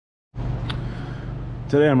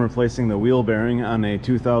Today I'm replacing the wheel bearing on a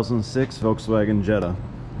 2006 Volkswagen Jetta.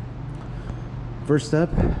 First step,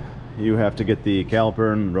 you have to get the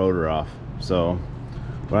caliper and rotor off. So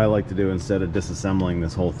what I like to do, instead of disassembling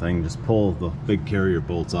this whole thing, just pull the big carrier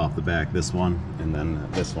bolts off the back, this one and then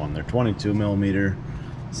this one. They're 22 millimeter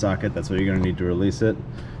socket, that's what you're going to need to release it.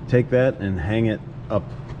 Take that and hang it up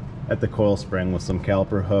at the coil spring with some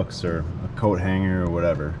caliper hooks or a coat hanger or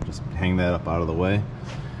whatever. Just hang that up out of the way.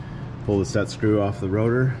 Pull the set screw off the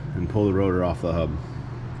rotor and pull the rotor off the hub.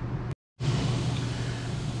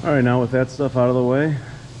 Alright, now with that stuff out of the way,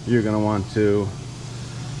 you're going to want to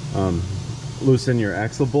loosen your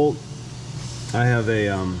axle bolt. I have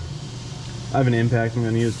an impact I'm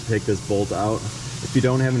going to use to take this bolt out. If you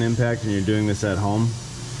don't have an impact and you're doing this at home,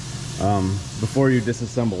 before you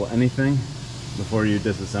disassemble anything, before you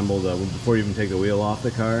even take the wheel off the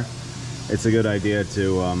car, it's a good idea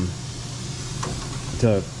to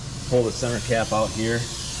pull the center cap out here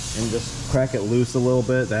and just crack it loose a little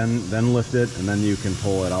bit, then lift it, and then you can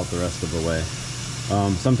pull it out the rest of the way.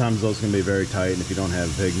 Sometimes those can be very tight, and if you don't have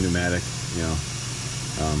big pneumatic, you know,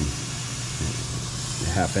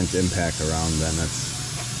 half-inch impact around, then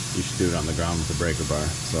you should do it on the ground with a breaker bar.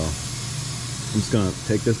 So I'm just gonna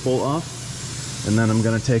take this bolt off, and then I'm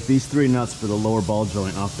gonna take these three nuts for the lower ball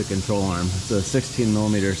joint off the control arm. It's a 16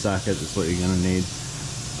 millimeter socket, that's what you're gonna need.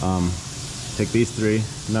 Take these three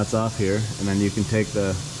nuts off here, and then you can take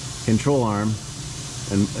the control arm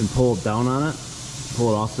and pull down on it,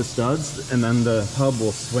 pull it off the studs, and then the hub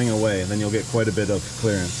will swing away, and then you'll get quite a bit of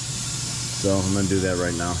clearance. So I'm going to do that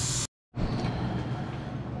right now.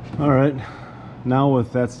 Alright, now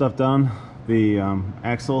with that stuff done, the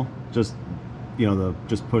axle just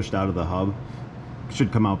pushed out of the hub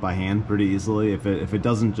should come out by hand pretty easily. If it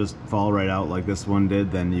doesn't just fall right out like this one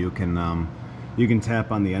did, then you can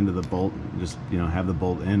tap on the end of the bolt, just have the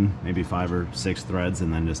bolt in maybe 5 or 6 threads,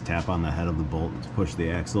 and then just tap on the head of the bolt to push the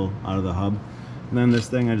axle out of the hub. And then this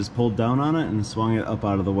thing, I just pulled down on it and swung it up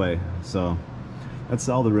out of the way. So that's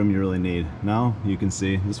all the room you really need. Now you can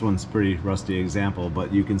see, this one's a pretty rusty example,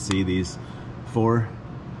 but you can see these 4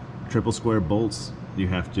 triple square bolts you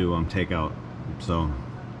have to take out. So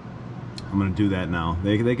I'm going to do that now.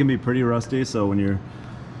 They can be pretty rusty, so when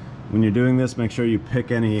you're doing this, make sure you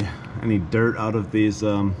pick any dirt out of these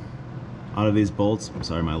bolts. I'm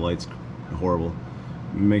sorry, my light's horrible.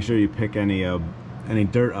 Make sure you pick any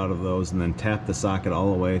dirt out of those, and then tap the socket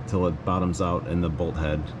all the way till it bottoms out in the bolt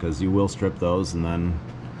head, because you will strip those, and then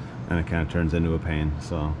it kind of turns into a pain.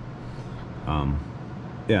 So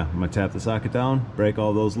yeah, I'm gonna tap the socket down, break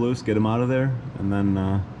all those loose, get them out of there, and then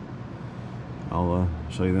I'll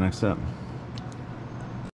show you the next step.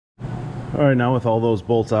 Alright, now with all those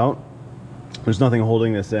bolts out, there's nothing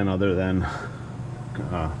holding this in other than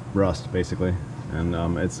rust, basically.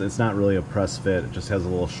 And it's not really a press fit, it just has a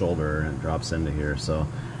little shoulder and it drops into here. So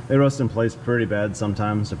they rust in place pretty bad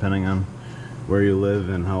sometimes, depending on where you live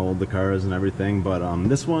and how old the car is and everything. But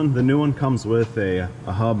this one, the new one, comes with a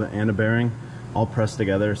hub and a bearing all pressed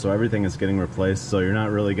together, so everything is getting replaced. So you're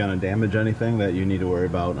not really going to damage anything that you need to worry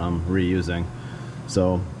about reusing.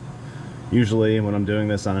 So usually when I'm doing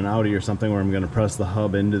this on an Audi or something where I'm going to press the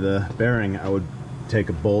hub into the bearing, I would take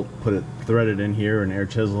a bolt, thread it in here, and air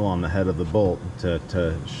chisel on the head of the bolt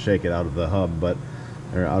to shake it out of the hub,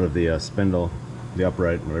 or out of the spindle, the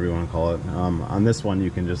upright, whatever you want to call it. On this one,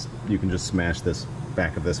 you can just smash this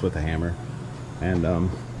back of this with a hammer, and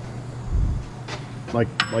like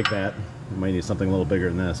that. You might need something a little bigger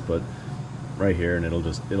than this, but right here, and it'll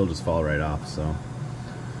just fall right off. So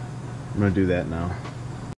I'm gonna do that now.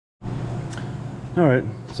 Alright,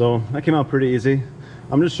 so that came out pretty easy.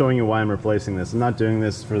 I'm just showing you why I'm replacing this. I'm not doing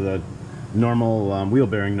this for the normal wheel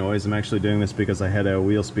bearing noise. I'm actually doing this because I had a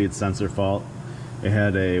wheel speed sensor fault. It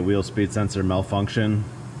had a wheel speed sensor malfunction,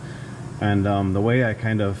 and the way I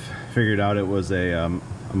kind of figured out it was a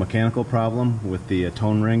mechanical problem with the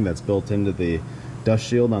tone ring that's built into the dust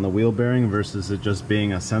shield on the wheel bearing, versus it just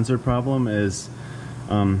being a sensor problem is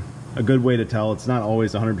a good way to tell. It's not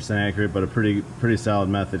always 100% accurate, but a pretty solid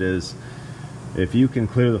method is, if you can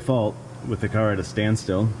clear the fault with the car at a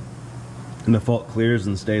standstill, and the fault clears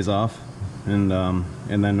and stays off, and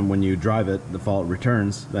then when you drive it, the fault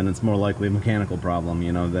returns, then it's more likely a mechanical problem,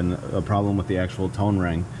 than a problem with the actual tone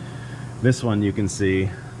ring. This one, you can see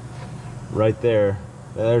right there,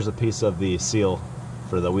 there's a piece of the seal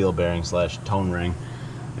for the wheel bearing / tone ring,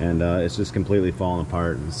 and it's just completely fallen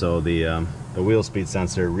apart. And so the wheel speed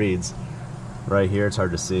sensor reads right here. It's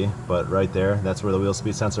hard to see, but right there, that's where the wheel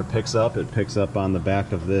speed sensor picks up. It picks up on the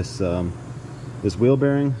back of this this wheel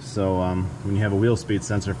bearing. So when you have a wheel speed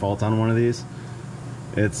sensor fault on one of these,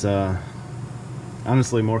 it's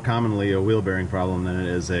honestly more commonly a wheel bearing problem than it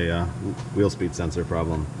is a wheel speed sensor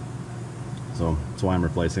problem. So that's why I'm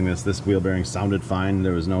replacing this. This wheel bearing sounded fine.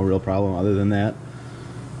 There was no real problem other than that.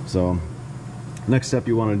 So next step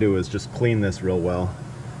you want to do is just clean this real well.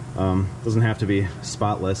 Doesn't have to be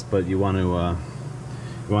spotless, but you want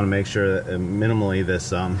to make sure that minimally this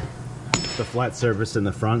the flat surface in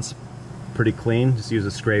the front's pretty clean. Just use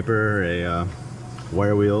a scraper or a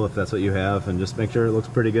wire wheel if that's what you have, and just make sure it looks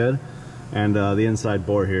pretty good. And the inside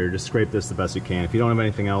bore here, just scrape this the best you can. If you don't have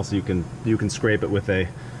anything else, you can scrape it with a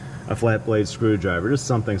flat blade screwdriver, just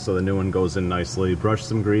something so the new one goes in nicely. Brush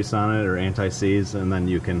some grease on it or anti-seize, and then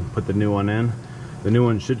you can put the new one in. The new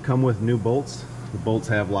one should come with new bolts. The bolts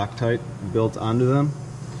have Loctite built onto them,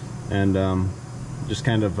 and just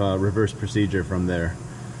kind of reverse procedure from there.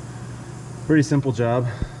 Pretty simple job.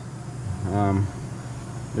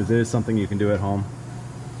 It is something you can do at home.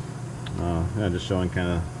 Yeah, just showing kind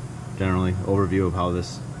of generally overview of how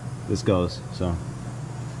this goes. So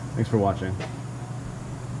thanks for watching.